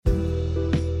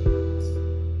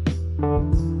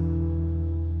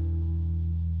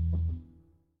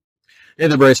Hey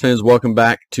there, Braves fans. Welcome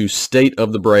back to State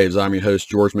of the Braves. I'm your host,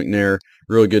 George McNair.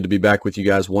 Really good to be back with you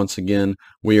guys once again.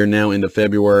 We are now into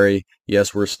February.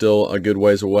 Yes, we're still a good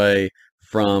ways away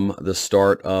from the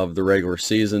start of the regular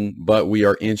season, but we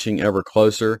are inching ever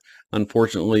closer.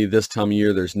 Unfortunately, this time of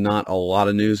year, there's not a lot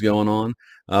of news going on,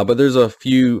 but there's a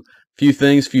few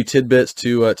things, few tidbits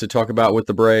to talk about with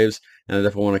the Braves, and I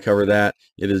definitely want to cover that.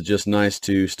 It is just nice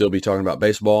to still be talking about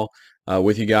baseball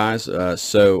with you guys.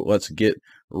 So let's get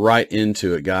right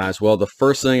into it, guys. Well, the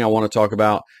first thing I want to talk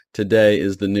about today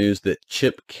is the news that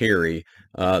Chip Caray,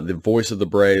 the voice of the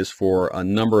Braves for a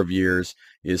number of years,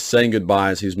 is saying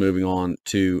goodbye as he's moving on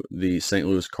to the St.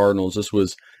 Louis Cardinals. This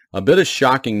was a bit of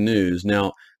shocking news.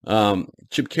 Now,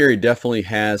 Chip Caray definitely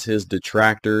has his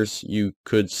detractors, you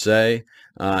could say.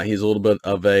 He's a little bit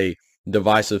of a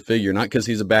divisive figure, not because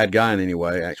he's a bad guy in any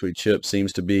way. Actually, Chip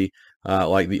seems to be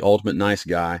like the ultimate nice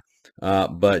guy.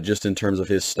 But just in terms of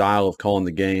his style of calling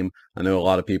the game, I know a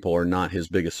lot of people are not his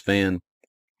biggest fan,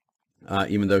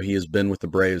 even though he has been with the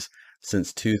Braves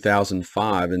since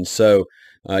 2005. And so,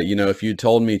 if you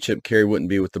told me Chip Caray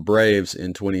wouldn't be with the Braves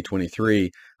in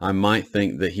 2023, I might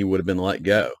think that he would have been let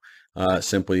go,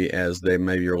 simply as they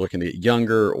maybe are looking to get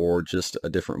younger or just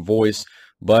a different voice.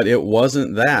 But it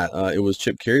wasn't that. It was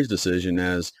Chip Caray's decision,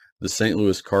 as the St.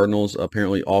 Louis Cardinals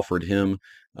apparently offered him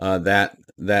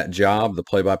that job, the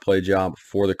play-by-play job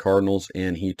for the Cardinals,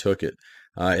 and he took it.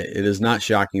 It is not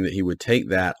shocking that he would take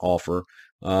that offer.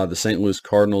 The St. Louis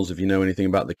Cardinals, if you know anything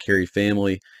about the Caray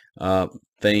family,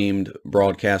 famed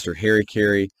broadcaster Harry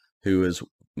Caray, who is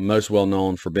most well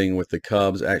known for being with the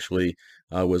Cubs, actually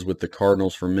was with the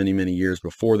Cardinals for many, many years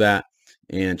before that.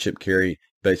 And Chip Caray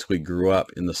basically grew up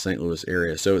in the St. Louis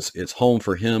area. So it's home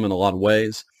for him in a lot of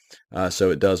ways.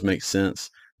 So it does make sense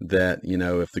that,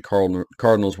 if the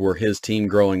Cardinals were his team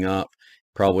growing up,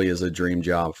 probably is a dream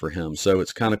job for him. So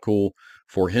it's kind of cool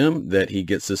for him that he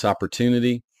gets this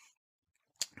opportunity.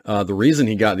 The reason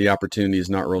he got the opportunity is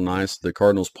not real nice. The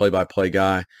Cardinals play-by-play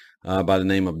guy by the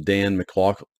name of Dan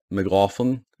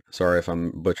McLaughlin, sorry if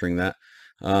I'm butchering that,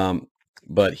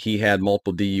 but he had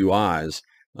multiple DUIs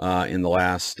in the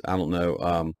last,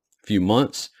 few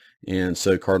months. And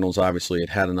so Cardinals obviously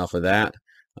had enough of that.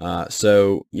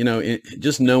 So,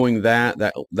 just knowing that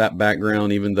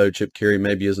background, even though Chip Caray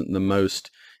maybe isn't the most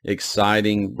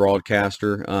exciting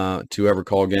broadcaster to ever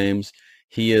call games,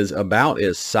 he is about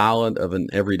as solid of an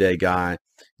everyday guy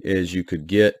as you could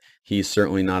get. He's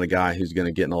certainly not a guy who's going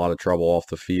to get in a lot of trouble off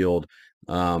the field,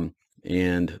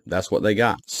 and that's what they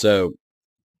got. So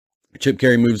Chip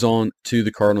Caray moves on to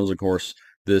the Cardinals. Of course,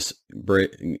 this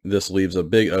leaves a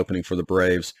big opening for the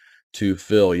Braves to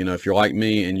fill. If you're like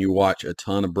me and you watch a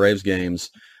ton of Braves games,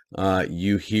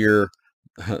 you hear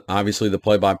obviously the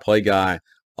play-by-play guy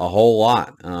a whole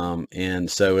lot, and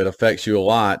so it affects you a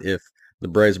lot. If the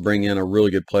Braves bring in a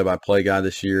really good play-by-play guy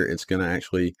this year, it's going to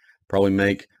actually probably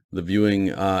make the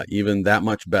viewing even that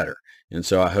much better. And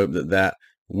so I hope that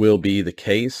will be the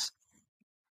case.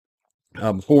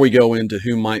 Before we go into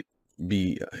who might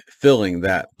be filling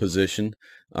that position,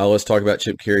 let's talk about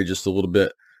Chip Caray just a little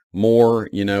bit more.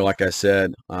 Like I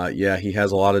said, he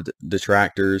has a lot of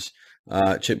detractors.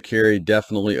 Chip Caray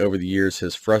definitely over the years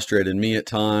has frustrated me at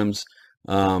times.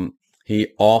 He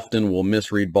often will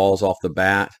misread balls off the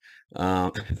bat,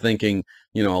 thinking,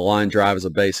 a line drive is a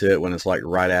base hit when it's like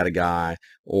right at a guy,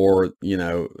 or,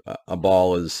 a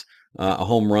ball is a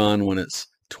home run when it's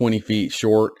 20 feet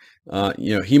short.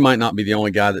 He might not be the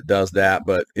only guy that does that,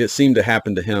 but it seemed to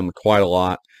happen to him quite a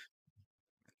lot.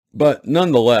 But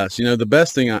nonetheless, the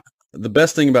best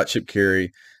thing about Chip Caray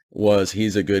was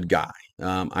he's a good guy.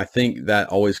 I think that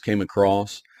always came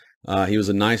across. He was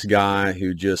a nice guy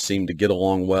who just seemed to get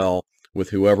along well with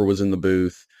whoever was in the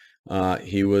booth.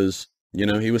 He was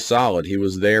solid. He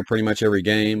was there pretty much every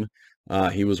game.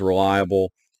 He was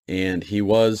reliable, and he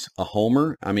was a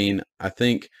homer. I mean, I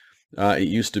think it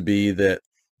used to be that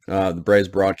the Braves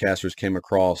broadcasters came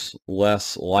across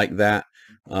less like that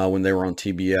when they were on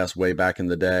TBS way back in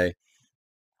the day.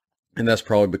 And that's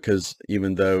probably because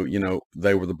even though,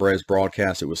 they were the Braves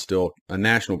broadcast, it was still a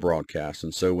national broadcast.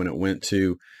 And so when it went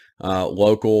to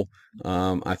local,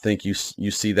 I think you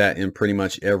see that in pretty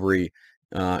much every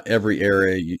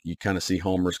area. You kind of see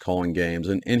homers calling games.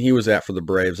 And he was that for the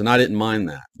Braves. And I didn't mind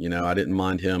that. I didn't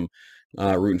mind him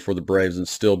rooting for the Braves and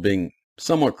still being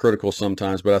somewhat critical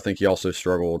sometimes. But I think he also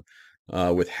struggled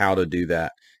with how to do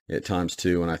that at times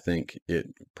too. And I think it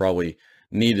probably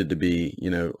needed to be,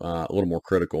 a little more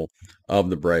critical of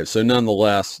the Braves. So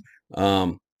nonetheless,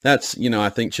 that's, I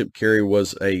think Chip Caray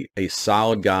was a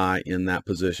solid guy in that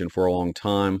position for a long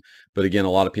time. But again,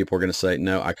 a lot of people are going to say,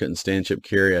 no, I couldn't stand Chip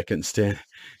Caray. I couldn't stand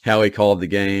how he called the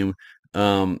game.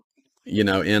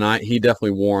 and he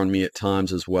definitely wore on me at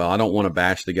times as well. I don't want to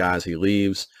bash the guys he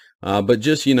leaves, but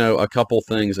just, a couple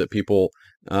things that people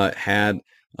had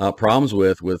problems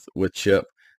with Chip.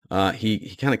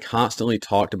 He kind of constantly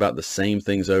talked about the same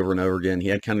things over and over again. He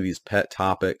had kind of these pet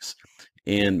topics.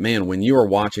 And man, when you are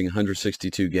watching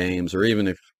 162 games, or even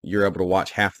if you're able to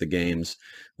watch half the games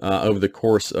over the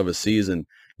course of a season,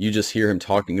 you just hear him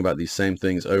talking about these same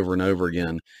things over and over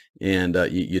again, and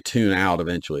you tune out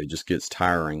eventually. It just gets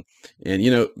tiring. And,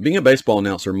 being a baseball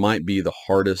announcer might be the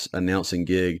hardest announcing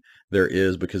gig there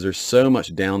is, because there's so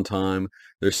much downtime.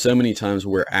 There's so many times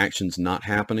where action's not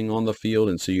happening on the field,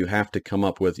 and so you have to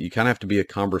you kind of have to be a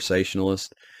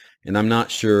conversationalist, and I'm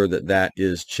not sure that that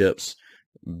is Chip's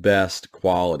best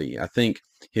quality. I think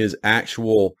his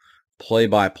actual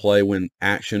play-by-play when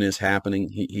action is happening,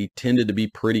 he tended to be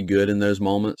pretty good in those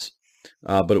moments,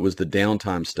 but it was the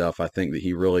downtime stuff I think that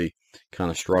he really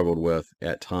kind of struggled with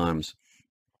at times.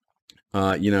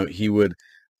 He would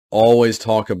always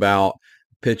talk about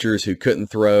pitchers who couldn't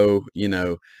throw,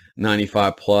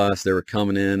 95 plus. They were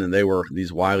coming in and they were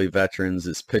these wily veterans,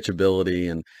 this pitchability,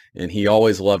 and he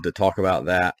always loved to talk about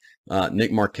that.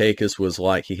 Nick Markakis was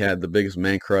like, he had the biggest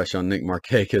man crush on Nick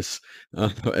Markakis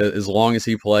as long as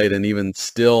he played, and even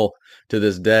still to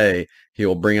this day, he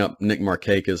will bring up Nick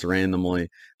Markakis randomly,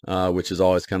 which is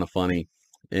always kind of funny.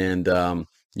 And I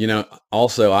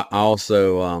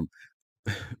also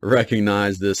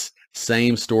recognize this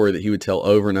same story that he would tell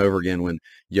over and over again when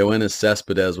Yoenis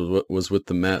Cespedes was with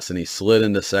the Mets, and he slid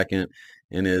into second,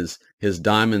 and his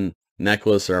diamond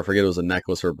necklace, or I forget, it was a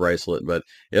necklace or a bracelet, but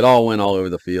it all went all over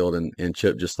the field, and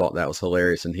Chip just thought that was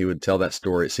hilarious, and he would tell that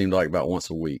story, it seemed like, about once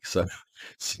a week. So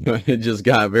it just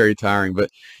got very tiring. But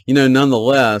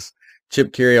nonetheless,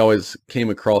 Chip Caray always came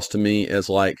across to me as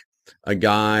like a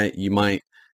guy you might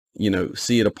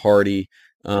see at a party.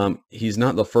 He's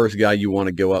not the first guy you want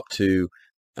to go up to.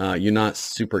 You're not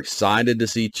super excited to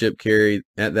see Chip Caray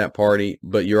at that party,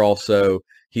 but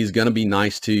he's going to be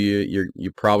nice to you.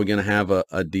 You're probably going to have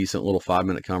a decent little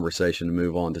 5-minute conversation to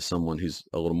move on to someone who's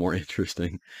a little more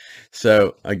interesting.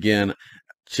 So again,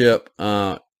 Chip,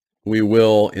 we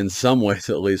will, in some ways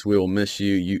at least, we will miss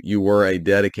you. You were a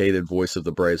dedicated voice of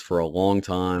the Braves for a long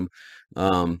time.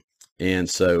 And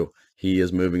so he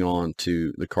is moving on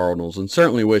to the Cardinals, and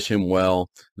certainly wish him well.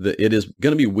 It is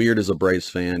going to be weird as a Braves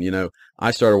fan.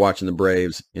 I started watching the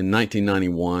Braves in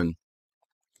 1991,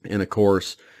 and of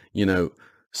course,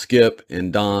 Skip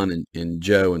and Don and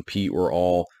Joe and Pete were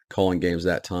all calling games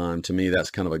that time. To me,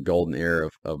 that's kind of a golden era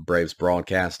of Braves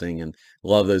broadcasting, and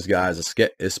love those guys,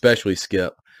 especially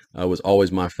Skip. Was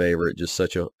always my favorite, just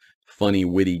such a funny,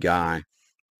 witty guy.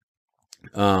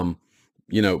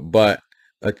 But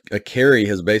a Caray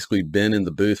has basically been in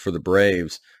the booth for the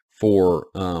Braves for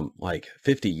like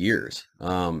 50 years.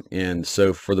 And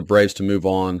so for the Braves to move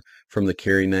on from the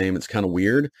Caray name, it's kind of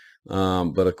weird.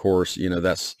 But of course,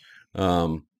 that's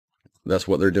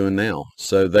what they're doing now.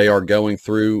 So they are going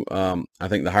through, I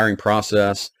think, the hiring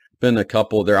process. Been a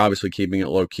couple, they're obviously keeping it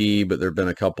low key, but there have been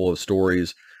a couple of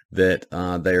stories that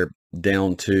they're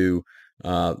down to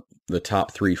the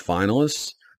top 3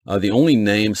 finalists. The only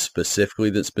name specifically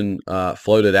that's been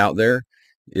floated out there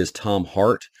is Tom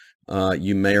Hart.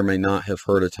 You may or may not have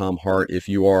heard of Tom Hart. If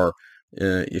you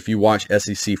watch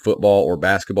SEC football or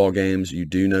basketball games, you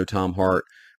do know Tom Hart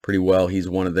pretty well. He's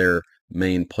one of their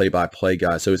main play-by-play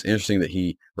guys. So it's interesting that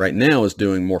he right now is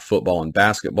doing more football and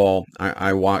basketball.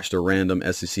 I watched a random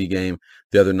SEC game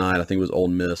the other night. I think it was Ole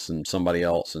Miss and somebody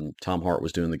else, and Tom Hart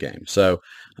was doing the game. So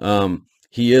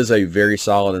he is a very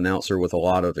solid announcer with a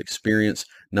lot of experience.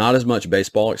 Not as much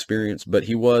baseball experience, but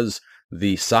he was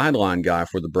the sideline guy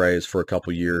for the Braves for a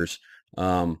couple years,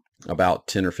 about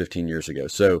 10 or 15 years ago.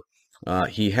 So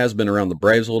he has been around the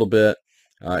Braves a little bit,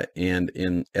 and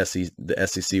in the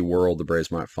SEC world, the Braves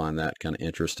might find that kind of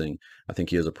interesting. I think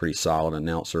he is a pretty solid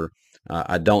announcer.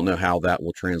 I don't know how that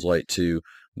will translate to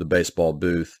the baseball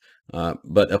booth,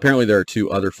 but apparently there are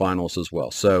 2 other finalists as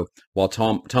well. So while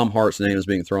Tom Hart's name is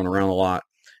being thrown around a lot,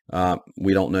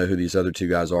 we don't know who these other 2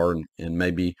 guys are, and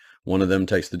maybe one of them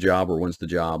takes the job or wins the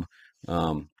job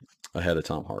ahead of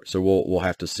Tom Hart. So we'll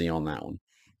have to see on that one.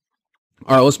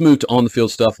 All right, let's move to on the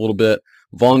field stuff a little bit.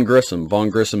 Vaughn Grissom. Vaughn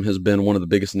Grissom has been one of the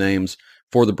biggest names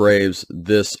for the Braves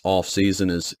this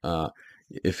offseason.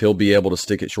 If he'll be able to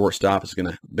stick at shortstop, it's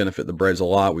going to benefit the Braves a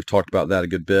lot. We've talked about that a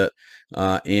good bit.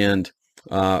 And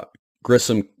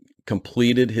Grissom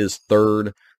completed his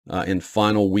 3rd and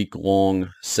final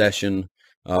week-long session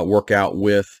workout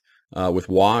with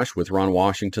Ron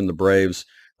Washington, the Braves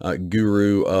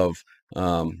guru of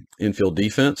infield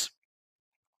defense.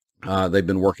 They've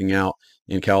been working out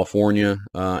in California,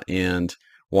 and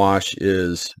Wash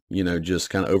is, just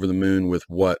kind of over the moon with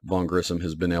what Vaughn Grissom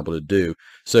has been able to do.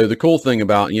 So the cool thing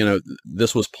about,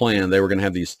 this was planned. They were going to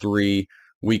have these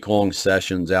 3-week-long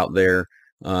sessions out there,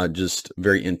 just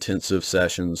very intensive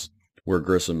sessions where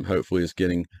Grissom hopefully is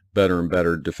getting better and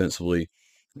better defensively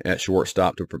at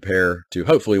shortstop to prepare to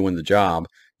hopefully win the job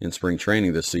in spring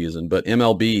training this season. But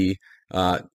MLB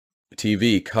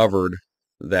TV covered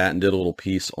that and did a little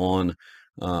piece on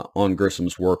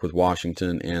Grissom's work with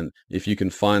Washington. And if you can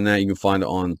find that, you can find it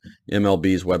on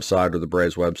MLB's website or the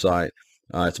Braves website.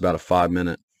 It's about a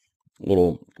 5-minute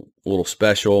little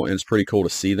special, and it's pretty cool to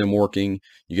see them working.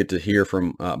 You get to hear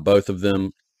from both of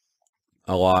them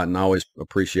a lot, and I always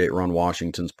appreciate Ron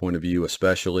Washington's point of view,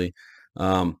 especially.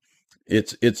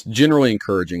 It's generally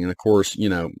encouraging, and of course,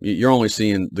 you're only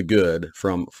seeing the good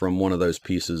from one of those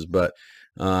pieces, but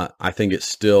I think it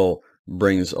still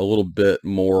brings a little bit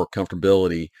more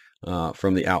comfortability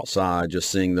from the outside, just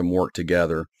seeing them work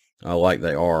together like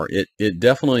they are. It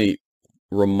definitely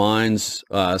reminds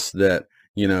us that,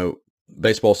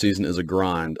 baseball season is a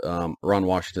grind. Ron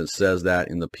Washington says that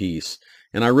in the piece.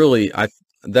 And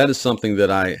that is something that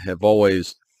I have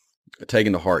always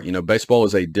taken to heart. Baseball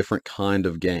is a different kind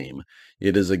of game.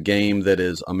 It is a game that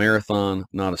is a marathon,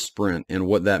 not a sprint. And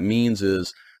what that means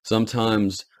is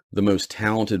sometimes the most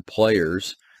talented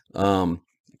players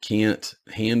can't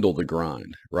handle the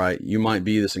grind, right? You might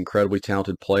be this incredibly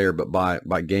talented player, but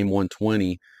by game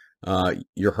 120,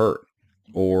 you're hurt,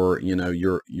 or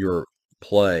your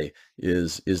play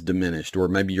is diminished, or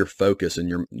maybe your focus and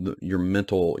your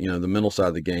mental, the mental side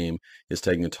of the game is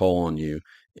taking a toll on you.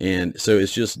 And so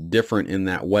it's just different in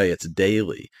that way. It's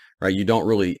daily, right? You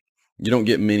don't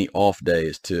get many off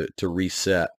days to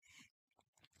reset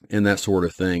and that sort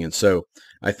of thing. And so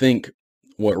I think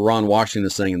what Ron Washington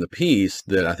is saying in the piece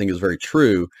that I think is very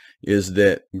true is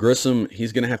that Grissom,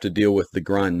 he's going to have to deal with the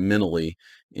grind mentally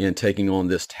in taking on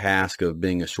this task of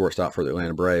being a shortstop for the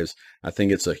Atlanta Braves. I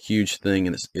think it's a huge thing,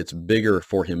 and it's bigger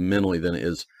for him mentally than it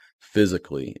is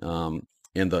physically. And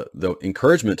the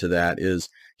encouragement to that is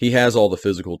he has all the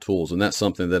physical tools, and that's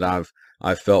something that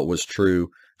I've felt was true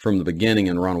from the beginning,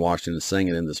 and Ron Washington is saying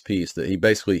it in this piece, that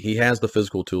he has the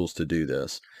physical tools to do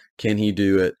this. Can he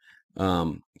do it?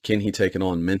 Can he take it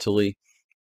on mentally?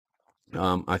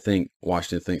 I think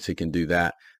Washington thinks he can do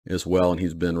that as well, and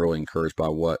he's been really encouraged by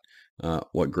what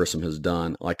Grissom has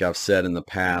done. Like I've said in the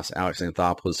past, Alex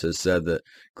Anthopoulos has said that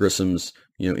Grissom's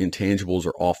intangibles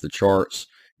are off the charts,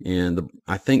 and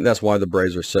I think that's why the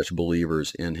Braves are such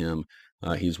believers in him.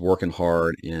 He's working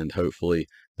hard, and hopefully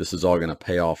this is all going to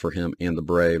pay off for him and the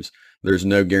Braves. There's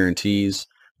no guarantees.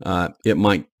 It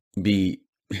might be,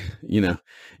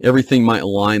 everything might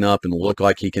line up and look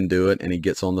like he can do it, and he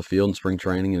gets on the field in spring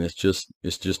training, and it's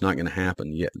just not going to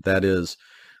happen. Yet that is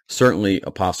certainly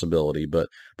a possibility, but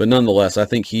nonetheless, I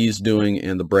think he's doing,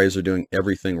 and the Braves are doing,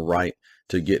 everything right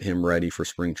to get him ready for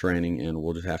spring training, and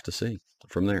we'll just have to see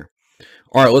from there.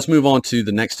 All right, let's move on to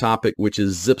the next topic, which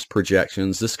is ZiPS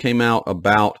projections. This came out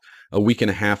about a week and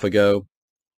a half ago.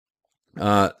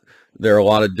 There are a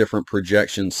lot of different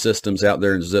projection systems out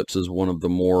there, and ZiPS is one of the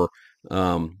more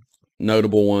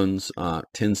notable ones.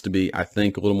 Tends to be, I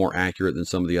think, a little more accurate than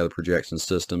some of the other projection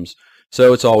systems.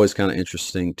 So it's always kind of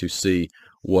interesting to see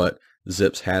what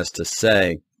ZiPS has to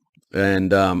say.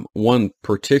 And one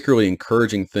particularly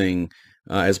encouraging thing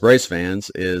as Braves fans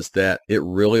is that it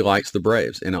really likes the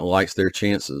Braves, and it likes their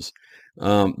chances.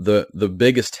 The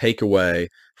biggest takeaway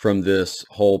from this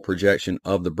whole projection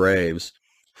of the Braves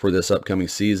for this upcoming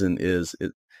season is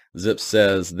ZiPS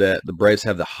says that the Braves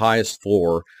have the highest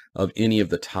floor of any of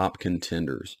the top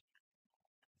contenders.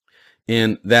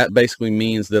 And that basically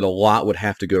means that a lot would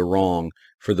have to go wrong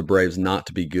for the Braves not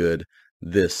to be good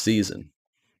this season.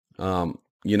 I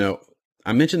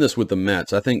mentioned this with the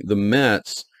Mets. I think the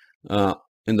Mets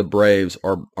and the Braves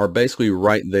are basically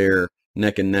right there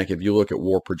neck and neck if you look at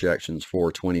WAR projections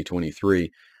for 2023.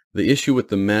 The issue with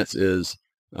the Mets is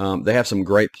they have some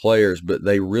great players, but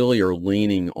they really are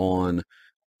leaning on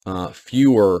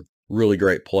fewer really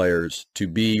great players to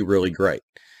be really great.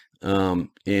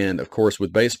 And of course,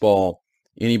 with baseball,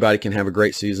 anybody can have a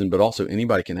great season, but also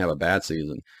anybody can have a bad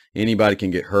season. Anybody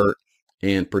can get hurt,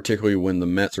 and particularly when the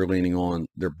Mets are leaning on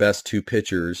their best two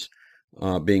pitchers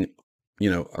being,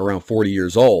 around 40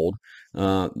 years old,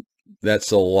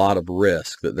 that's a lot of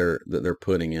risk that they're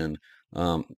putting in,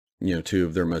 two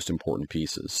of their most important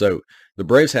pieces. So the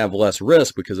Braves have less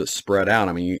risk because it's spread out.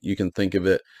 I mean, you can think of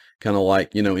it kind of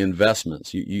like,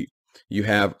 investments. You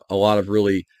have a lot of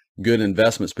really good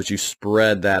investments, but you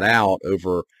spread that out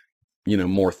over,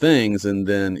 more things, and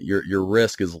then your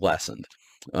risk is lessened.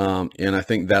 And I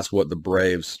think that's what the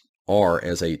Braves are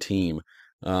as a team.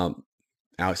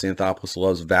 Alex Anthopoulos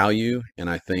loves value, and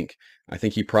I think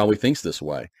he probably thinks this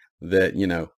way, that,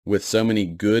 with so many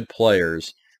good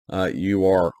players, you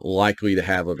are likely to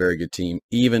have a very good team,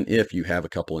 even if you have a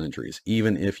couple injuries,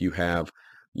 even if you have,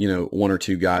 one or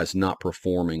two guys not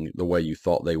performing the way you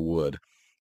thought they would.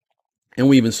 And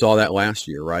we even saw that last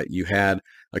year, right? You had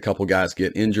a couple guys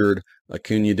get injured.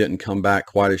 Acuna didn't come back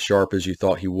quite as sharp as you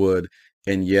thought he would,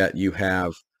 and yet you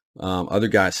have other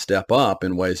guys step up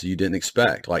in ways you didn't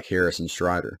expect, like Harris and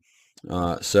Strider.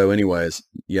 So anyways,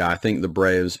 yeah, I think the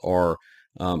Braves are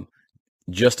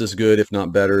just as good, if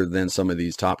not better, than some of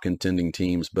these top contending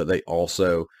teams, but they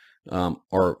also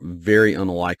are very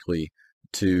unlikely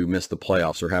to miss the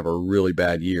playoffs or have a really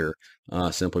bad year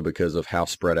simply because of how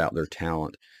spread out their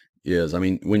talent is. I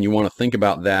mean, when you want to think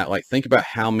about that, like think about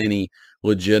how many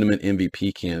legitimate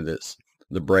MVP candidates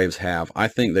the Braves have. I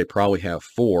think they probably have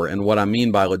 4. And what I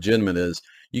mean by legitimate is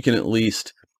you can at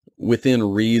least, within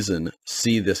reason,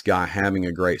 see this guy having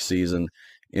a great season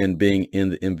and being in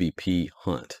the MVP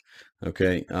hunt.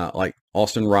 Okay, like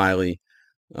Austin Riley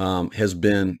has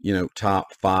been,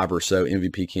 top 5 or so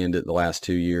MVP candidate the last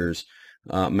 2 years.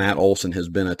 Matt Olson has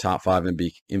been a top 5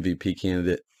 MVP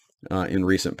candidate in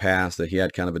recent past. That he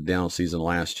had kind of a down season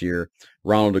last year.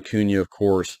 Ronald Acuna, of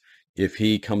course, if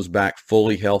he comes back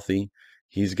fully healthy,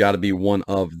 he's got to be one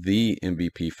of the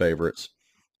MVP favorites.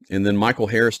 And then Michael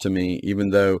Harris, to me, even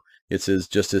though it's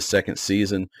just his second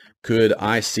season, could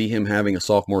I see him having a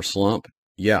sophomore slump?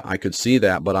 Yeah, I could see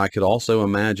that, but I could also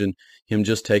imagine him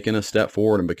just taking a step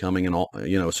forward and becoming a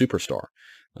superstar.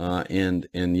 And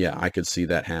yeah, I could see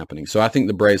that happening. So I think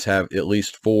the Braves have at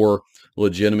least 4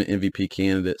 legitimate MVP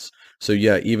candidates. So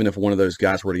yeah, even if one of those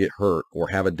guys were to get hurt or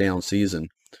have a down season,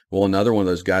 well, another one of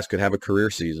those guys could have a career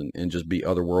season and just be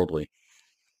otherworldly.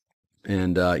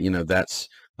 And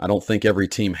I don't think every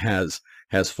team has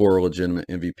 4 legitimate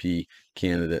MVP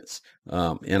candidates.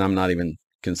 And I'm not even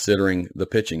considering the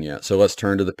pitching yet. So let's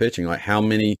turn to the pitching. Like, how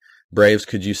many Braves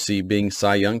could you see being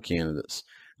Cy Young candidates?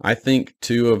 I think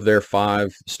 2 of their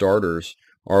 5 starters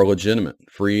are legitimate,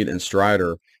 Fried and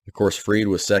Strider. Of course, Fried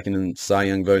was second in Cy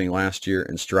Young voting last year,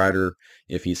 and Strider,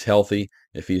 if he's healthy,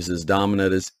 if he's as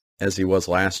dominant as he was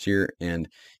last year, and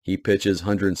he pitches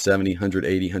 170,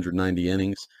 180, 190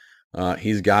 innings,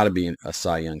 he's got to be a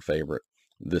Cy Young favorite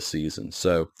this season.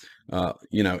 So,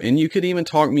 and you could even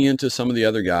talk me into some of the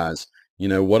other guys.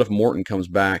 What if Morton comes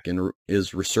back and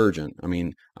is resurgent? I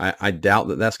mean, I doubt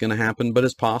that that's going to happen, but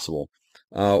it's possible.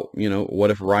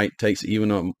 What if Wright takes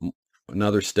even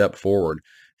another step forward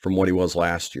from what he was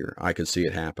last year? I could see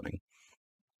it happening.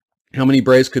 How many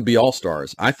Braves could be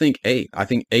all-stars? I think 8. I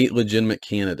think 8 legitimate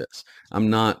candidates. I'm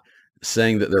not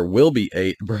saying that there will be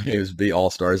 8 Braves be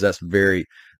all-stars. That's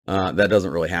that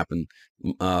doesn't really happen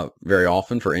very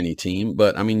often for any team.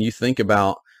 But I mean, you think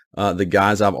about the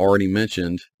guys I've already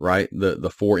mentioned, right? The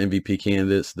 4 MVP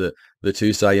candidates, the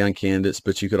 2 Cy Young candidates,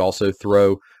 but you could also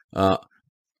throw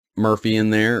Murphy in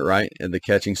there, right, at the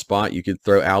catching spot. You could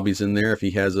throw Albies in there if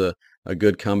he has a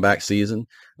good comeback season.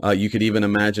 You could even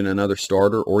imagine another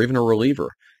starter or even a reliever,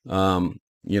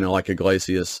 like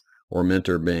Iglesias or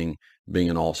Minter being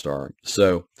an all-star.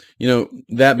 So,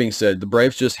 that being said, the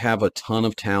Braves just have a ton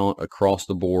of talent across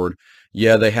the board.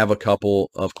 Yeah, they have a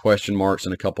couple of question marks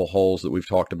and a couple holes that we've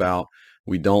talked about.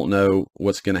 We don't know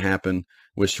what's going to happen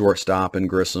with shortstop and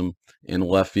Grissom, and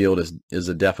left field is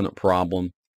a definite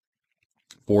problem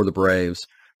for the Braves.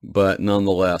 But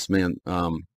nonetheless, man,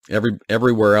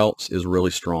 everywhere else is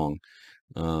really strong.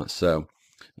 So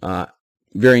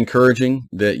very encouraging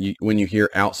that when you hear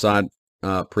outside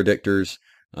predictors,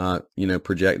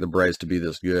 project the Braves to be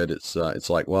this good. It's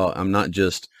like, well, I'm not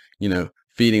just,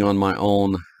 feeding on my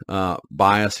own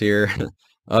bias here.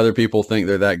 Other people think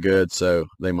they're that good, so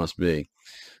they must be.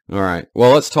 All right.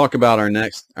 Well, let's talk about our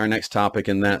next topic,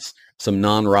 and that's some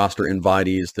non-roster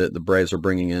invitees that the Braves are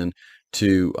bringing in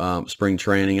to spring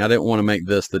training. I didn't want to make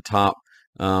this the top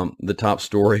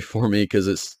story for me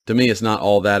because to me it's not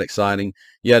all that exciting.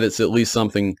 Yet it's at least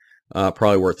something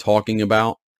probably worth talking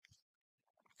about.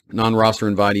 Non-roster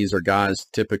invitees are guys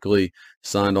typically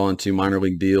signed on to minor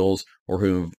league deals or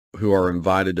who are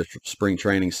invited to spring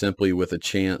training simply with a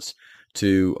chance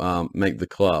to make the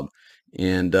club.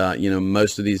 And,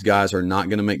 most of these guys are not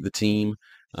going to make the team,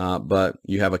 but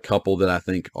you have a couple that I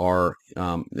think are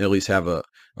at least have a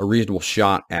reasonable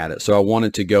shot at it. So I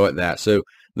wanted to go at that. So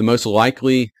the most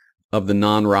likely of the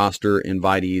non-roster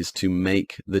invitees to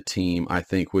make the team, I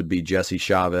think, would be Jesse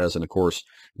Chavez. And, of course,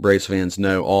 Braves fans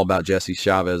know all about Jesse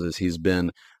Chavez as he's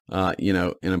been,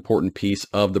 an important piece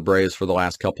of the Braves for the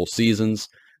last couple seasons,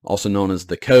 also known as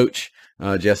the coach.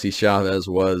 Jesse Chavez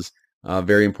was a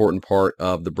very important part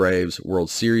of the Braves World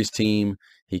Series team.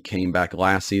 He came back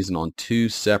last season on 2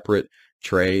 separate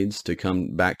trades to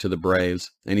come back to the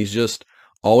Braves, and he's just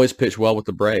always pitched well with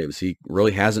the Braves. He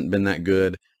really hasn't been that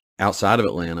good outside of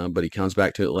Atlanta, but he comes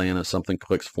back to Atlanta, something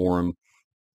clicks for him.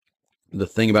 The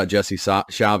thing about Jesse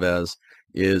Chavez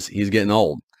is he's getting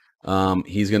old.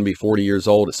 He's going to be 40 years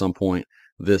old at some point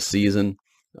this season.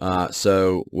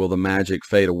 So will the magic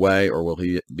fade away, or will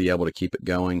he be able to keep it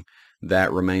going?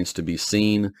 That remains to be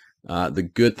seen. The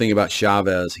good thing about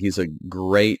Chavez, he's a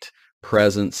great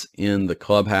presence in the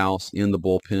clubhouse, in the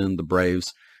bullpen. The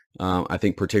Braves, I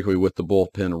think particularly with the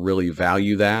bullpen, really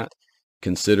value that.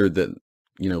 Consider that,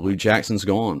 Lou Jackson's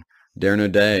gone. Darren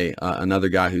O'Day, another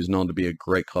guy who's known to be a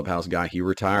great clubhouse guy, he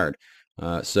retired.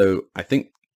 So I think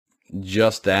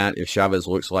just that, if Chavez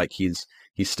looks like he's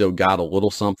still got a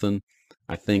little something,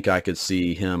 I think I could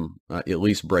see him at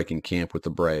least breaking camp with the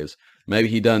Braves. Maybe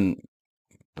he doesn't,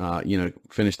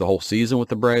 finish the whole season with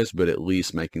the Braves, but at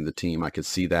least making the team. I could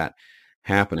see that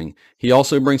happening. He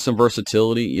also brings some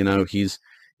versatility.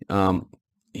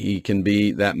 He can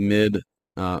be that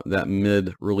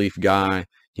mid relief guy.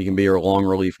 He can be a long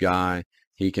relief guy.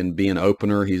 He can be an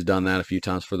opener. He's done that a few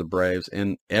times for the Braves.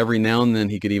 And every now and then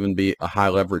he could even be a high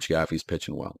leverage guy if he's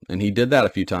pitching well. And he did that a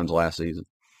few times last season.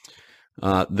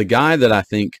 The guy that I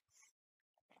think,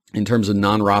 in terms of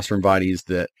non-roster invitees,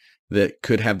 that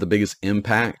could have the biggest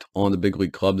impact on the big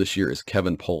league club this year is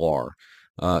Kevin Pillar.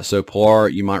 So Pillar,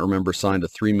 you might remember, signed a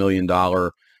 $3 million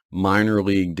minor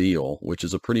league deal, which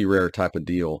is a pretty rare type of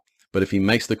deal. But if he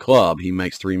makes the club, he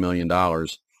makes $3 million.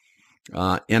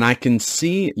 And I can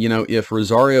see, if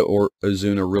Rosario or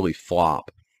Ozuna really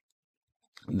flop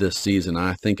this season,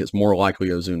 I think it's more likely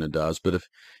Ozuna does. But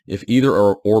if either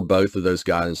or both of those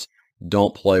guys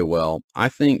don't play well, I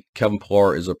think Kevin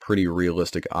Pillar is a pretty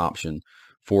realistic option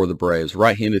for the Braves.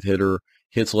 Right-handed hitter,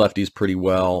 hits lefties pretty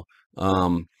well,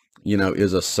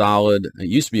 is a solid, it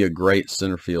used to be a great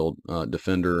center field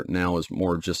defender, now is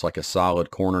more just like a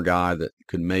solid corner guy that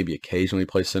could maybe occasionally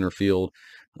play center field.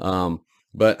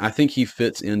 But I think he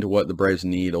fits into what the Braves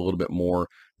need a little bit more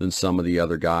than some of the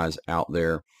other guys out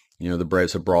there. The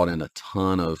Braves have brought in a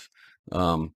ton of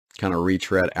kind of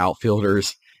retread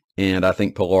outfielders, and I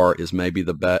think Pillar is maybe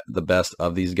the best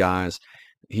of these guys.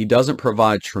 He doesn't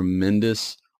provide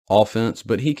tremendous offense,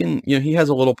 but he can, he has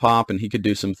a little pop, and he could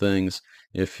do some things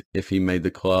if he made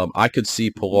the club. I could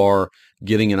see Pillar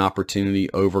getting an opportunity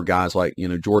over guys like,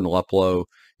 Jordan Luplow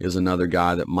is another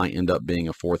guy that might end up being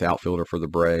a fourth outfielder for the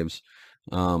Braves.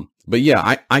 But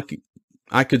yeah,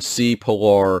 I could see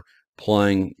Pillar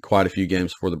playing quite a few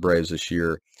games for the Braves this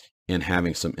year and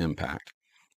having some impact.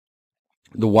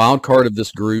 The wild card of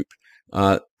this group,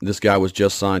 this guy was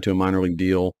just signed to a minor league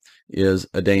deal, is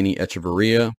Adeiny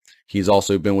Echeverria. He's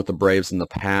also been with the Braves in the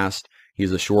past.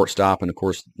 He's a shortstop, and of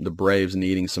course the Braves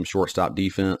needing some shortstop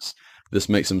defense. This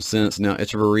makes some sense. Now,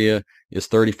 Echeverria is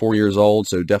 34 years old,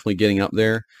 so definitely getting up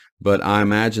there, but I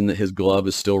imagine that his glove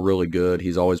is still really good.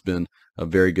 He's always been a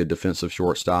very good defensive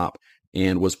shortstop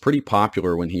and was pretty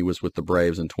popular when he was with the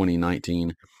Braves in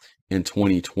 2019 and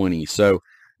 2020. So,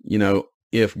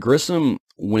 if Grissom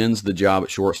wins the job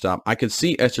at shortstop, I could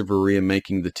see Echeverria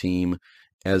making the team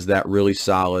as that really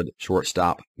solid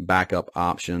shortstop backup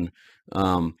option.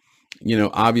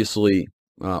 Obviously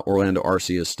Orlando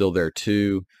Arcia is still there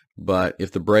too, but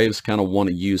if the Braves kind of want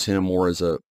to use him more as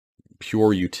a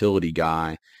pure utility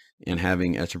guy and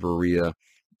having Echeverria,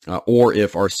 or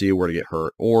if Arcia were to get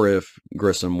hurt, or if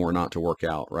Grissom were not to work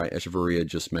out, right, Echeverria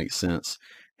just makes sense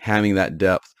having that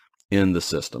depth in the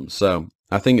system. So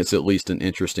I think it's at least an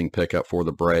interesting pickup for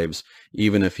the Braves,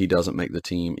 even if he doesn't make the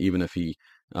team, even if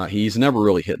he's never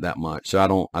really hit that much. So I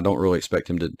don't really expect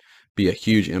him to be a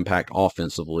huge impact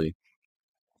offensively,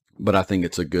 but I think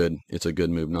it's a good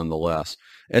move nonetheless.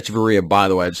 Echeverria, by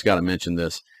the way, I just got to mention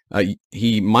this.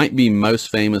 He might be most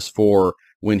famous for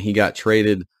when he got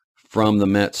traded from the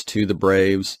Mets to the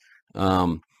Braves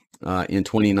in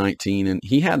 2019, and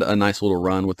he had a nice little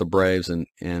run with the Braves,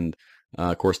 and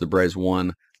of course the Braves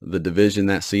won the division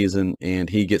that season, and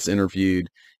he gets interviewed,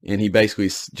 and he basically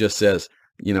just says,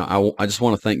 I just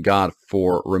want to thank God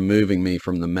for removing me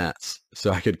from the Mets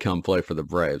so I could come play for the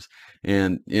Braves.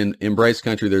 And in Braves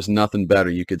country, there's nothing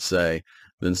better you could say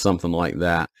than something like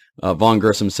that. Vaughn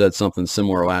Grissom said something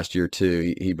similar last year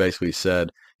too. He basically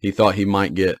said he thought he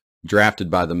might get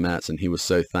drafted by the Mets, and he was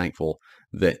so thankful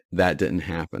that didn't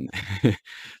happen.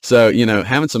 So,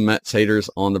 having some Mets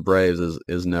haters on the Braves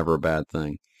is never a bad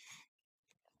thing.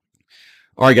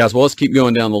 All right, guys, well, let's keep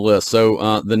going down the list.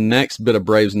 So the next bit of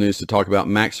Braves news to talk about,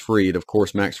 Max Fried. Of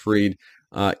course, Max Fried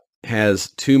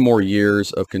has 2 more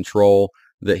years of control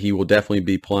that he will definitely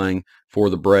be playing for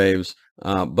the Braves,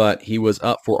 but he was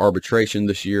up for arbitration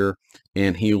this year,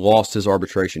 and he lost his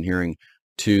arbitration hearing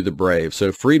to the Braves.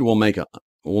 So Fried will make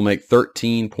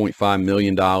 $13.5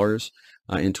 million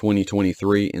in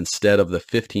 2023 instead of the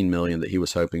 $15 million that he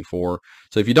was hoping for.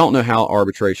 So if you don't know how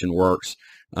arbitration works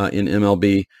in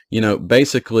MLB,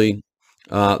 basically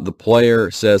the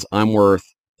player says, I'm worth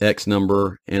X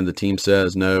number, and the team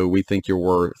says, no, we think you're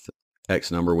worth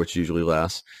X number, which is usually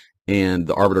less. And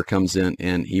the arbiter comes in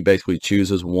and he basically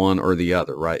chooses one or the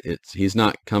other, right? He's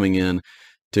not coming in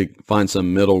to find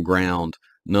some middle ground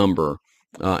number.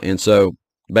 And so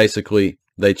basically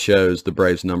they chose the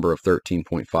Braves number of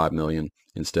 $13.5 million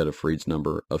instead of Fried's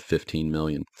number of $15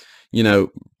 million.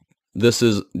 This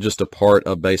is just a part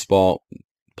of baseball.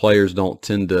 Players don't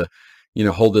tend to,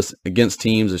 hold this against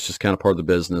teams. It's just kind of part of the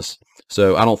business.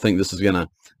 So I don't think this is going to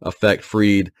affect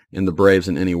Fried and the Braves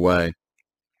in any way.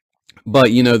 But,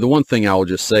 the one thing I will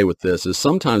just say with this is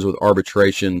sometimes with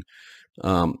arbitration,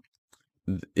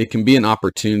 it can be an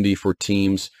opportunity for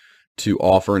teams to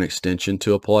offer an extension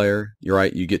to a player. You're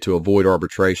right. You get to avoid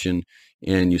arbitration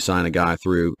and you sign a guy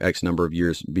through X number of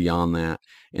years beyond that.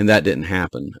 And that didn't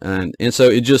happen. And so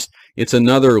it's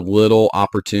another little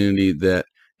opportunity that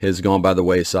has gone by the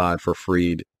wayside for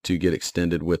Fried to get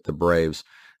extended with the Braves.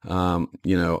 A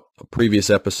previous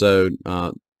episode,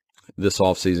 this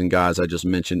offseason, guys, I just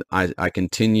mentioned, I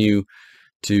continue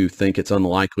to think it's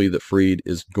unlikely that Fried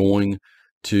is going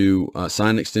to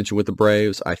sign an extension with the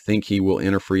Braves. I think he will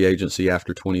enter free agency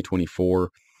after 2024.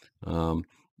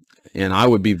 And I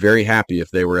would be very happy if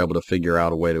they were able to figure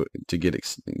out a way to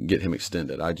get him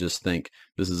extended. I just think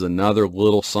this is another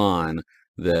little sign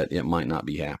that it might not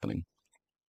be happening.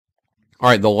 All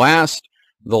right, the last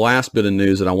bit of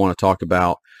news that I want to talk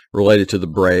about related to the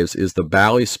Braves is the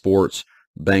Bally Sports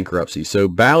bankruptcy. So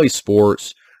Bally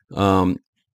Sports owns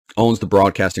the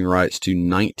broadcasting rights to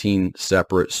 19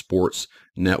 separate sports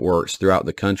networks throughout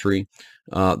the country.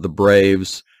 The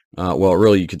Braves, well,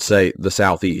 really you could say the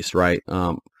Southeast, right?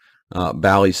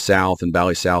 Bally South and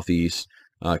Bally Southeast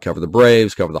cover the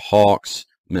Braves, cover the Hawks,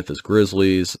 Memphis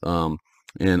Grizzlies, and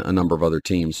a number of other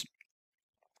teams.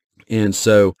 And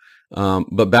so,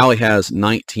 but Bally has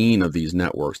 19 of these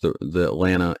networks. The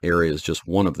Atlanta area is just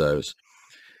one of those.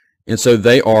 And so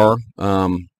they are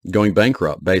going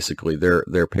bankrupt, basically,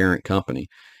 their parent company.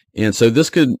 And so this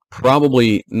could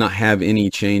probably not have any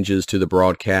changes to the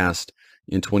broadcast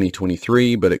in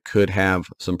 2023, but it could have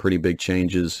some pretty big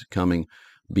changes coming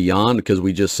beyond, because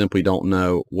we just simply don't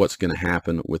know what's going to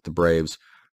happen with the Braves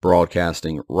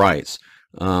broadcasting rights.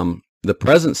 The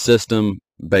present system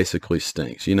basically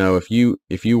stinks. If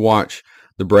you watch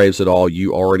the Braves at all,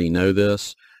 you already know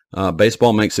this.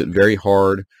 Baseball makes it very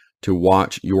hard to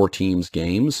watch your team's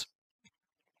games,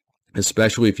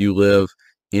 especially if you live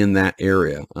in that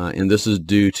area. And this is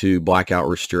due to blackout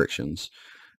restrictions.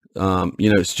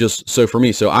 It's just, so for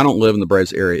me, so I don't live in the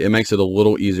Braves area. It makes it a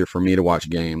little easier for me to watch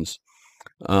games.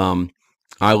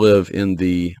 I live in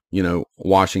the,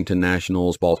 Washington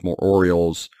Nationals, Baltimore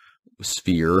Orioles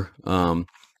sphere.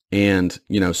 And,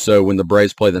 so when the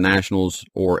Braves play the Nationals,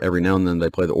 or every now and then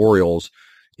they play the Orioles,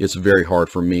 it's very hard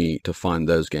for me to find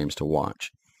those games to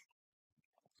watch.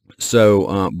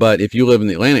 So, but if you live in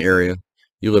the Atlanta area,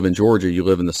 you live in Georgia, you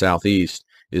live in the Southeast,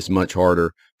 it's much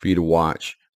harder for you to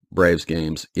watch Braves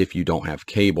games if you don't have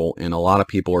cable. And a lot of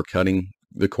people are cutting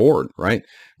the cord, right?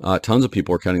 Tons of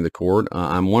people are cutting the cord.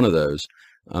 I'm one of those.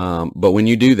 But when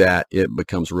you do that, it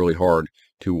becomes really hard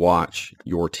to watch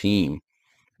your team.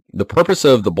 The purpose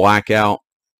of the blackout,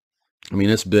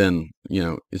 it's been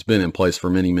in place for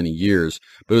many, many years,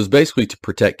 but it was basically to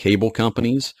protect cable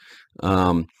companies.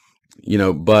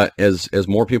 But as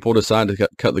more people decide to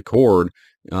cut the cord,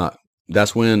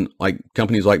 that's when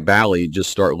companies like Bally just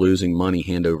start losing money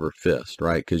hand over fist,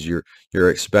 right? Because you're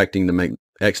expecting to make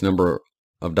X number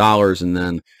of dollars, and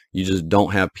then you just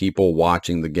don't have people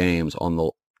watching the games on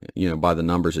the, by the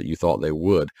numbers that you thought they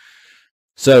would.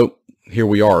 So here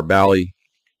we are. Bally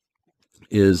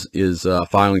is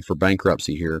filing for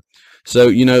bankruptcy here. So,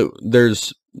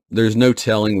 there's no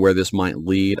telling where this might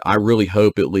lead. I really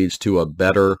hope it leads to a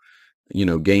better,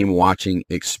 game watching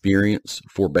experience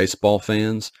for baseball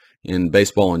fans and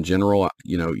baseball in general.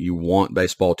 You want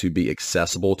baseball to be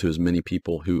accessible to as many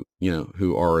people who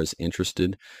are as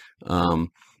interested.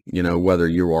 Whether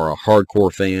you are a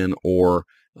hardcore fan or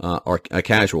a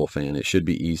casual fan, it should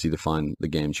be easy to find the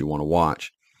games you want to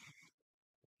watch.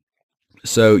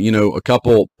 So, a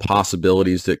couple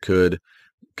possibilities that could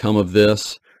come of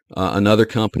this. Another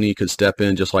company could step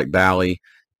in just like Bally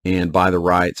and buy the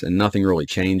rights, and nothing really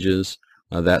changes.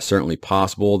 That's certainly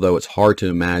possible, though it's hard to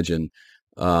imagine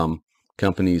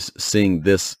companies seeing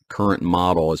this current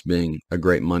model as being a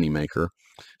great moneymaker.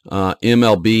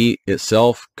 MLB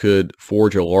itself could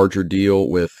forge a larger deal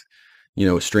with,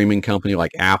 a streaming company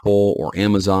like Apple or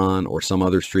Amazon or some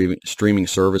other streaming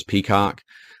service, Peacock.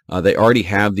 They already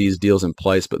have these deals in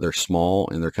place, but they're small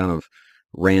and they're kind of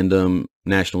random,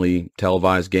 nationally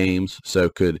televised games. So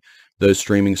could those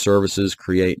streaming services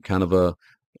create kind of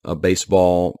a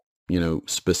baseball,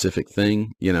 specific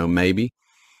thing? Maybe.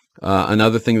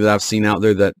 Another thing that I've seen out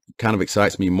there that kind of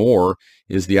excites me more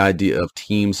is the idea of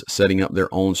teams setting up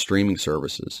their own streaming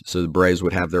services. So the Braves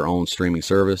would have their own streaming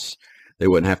service. They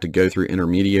wouldn't have to go through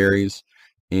intermediaries.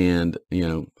 And,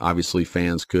 obviously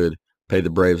fans could pay the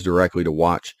Braves directly to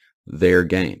watch their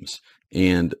games.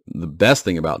 And the best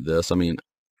thing about this,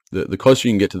 the closer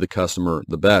you can get to the customer,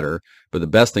 the better. But the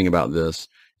best thing about this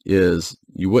is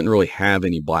you wouldn't really have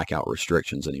any blackout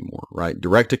restrictions anymore, right?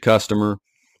 Direct to customer,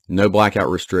 no blackout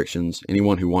restrictions.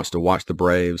 Anyone who wants to watch the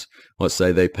Braves, let's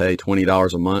say they pay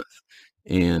 $20 a month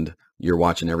and you're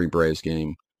watching every Braves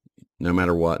game, no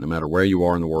matter what, no matter where you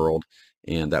are in the world,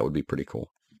 and that would be pretty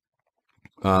cool.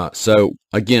 So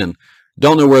again,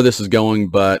 don't know where this is going,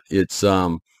 but it's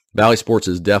Bally Sports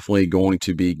is definitely going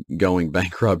to be going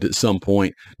bankrupt at some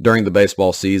point during the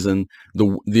baseball season.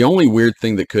 The only weird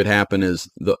thing that could happen is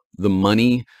the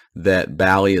money that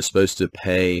Bally is supposed to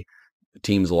pay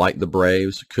teams like the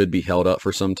Braves could be held up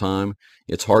for some time.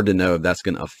 It's hard to know if that's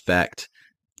going to affect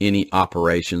any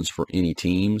operations for any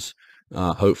teams.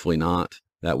 Hopefully not.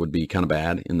 That would be kind of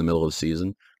bad in the middle of the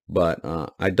season, but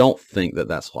I don't think that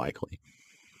that's likely.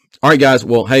 All right, guys.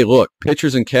 Well, hey, look,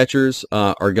 pitchers and catchers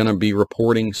are going to be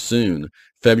reporting soon.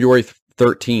 February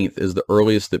 13th is the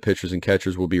earliest that pitchers and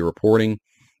catchers will be reporting.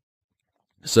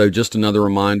 So just another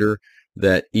reminder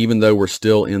that even though we're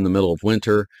still in the middle of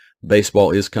winter,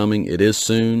 baseball is coming. It is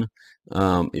soon.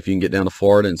 If you can get down to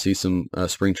Florida and see some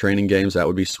spring training games, that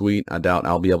would be sweet. I doubt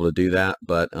I'll be able to do that,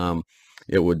 but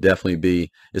it would definitely be,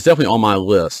 it's definitely on my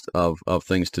list of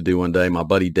things to do one day. My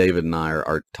buddy David and I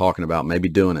are talking about maybe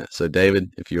doing it. So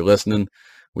David, if you're listening,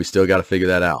 we still got to figure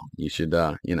that out. You should,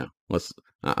 I'm going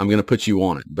to put you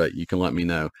on it, but you can let me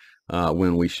know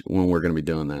when we're going to be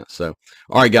doing that. So,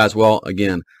 all right, guys. Well,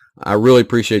 again, I really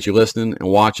appreciate you listening and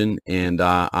watching, and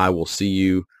I will see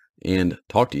you and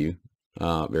talk to you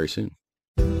very soon.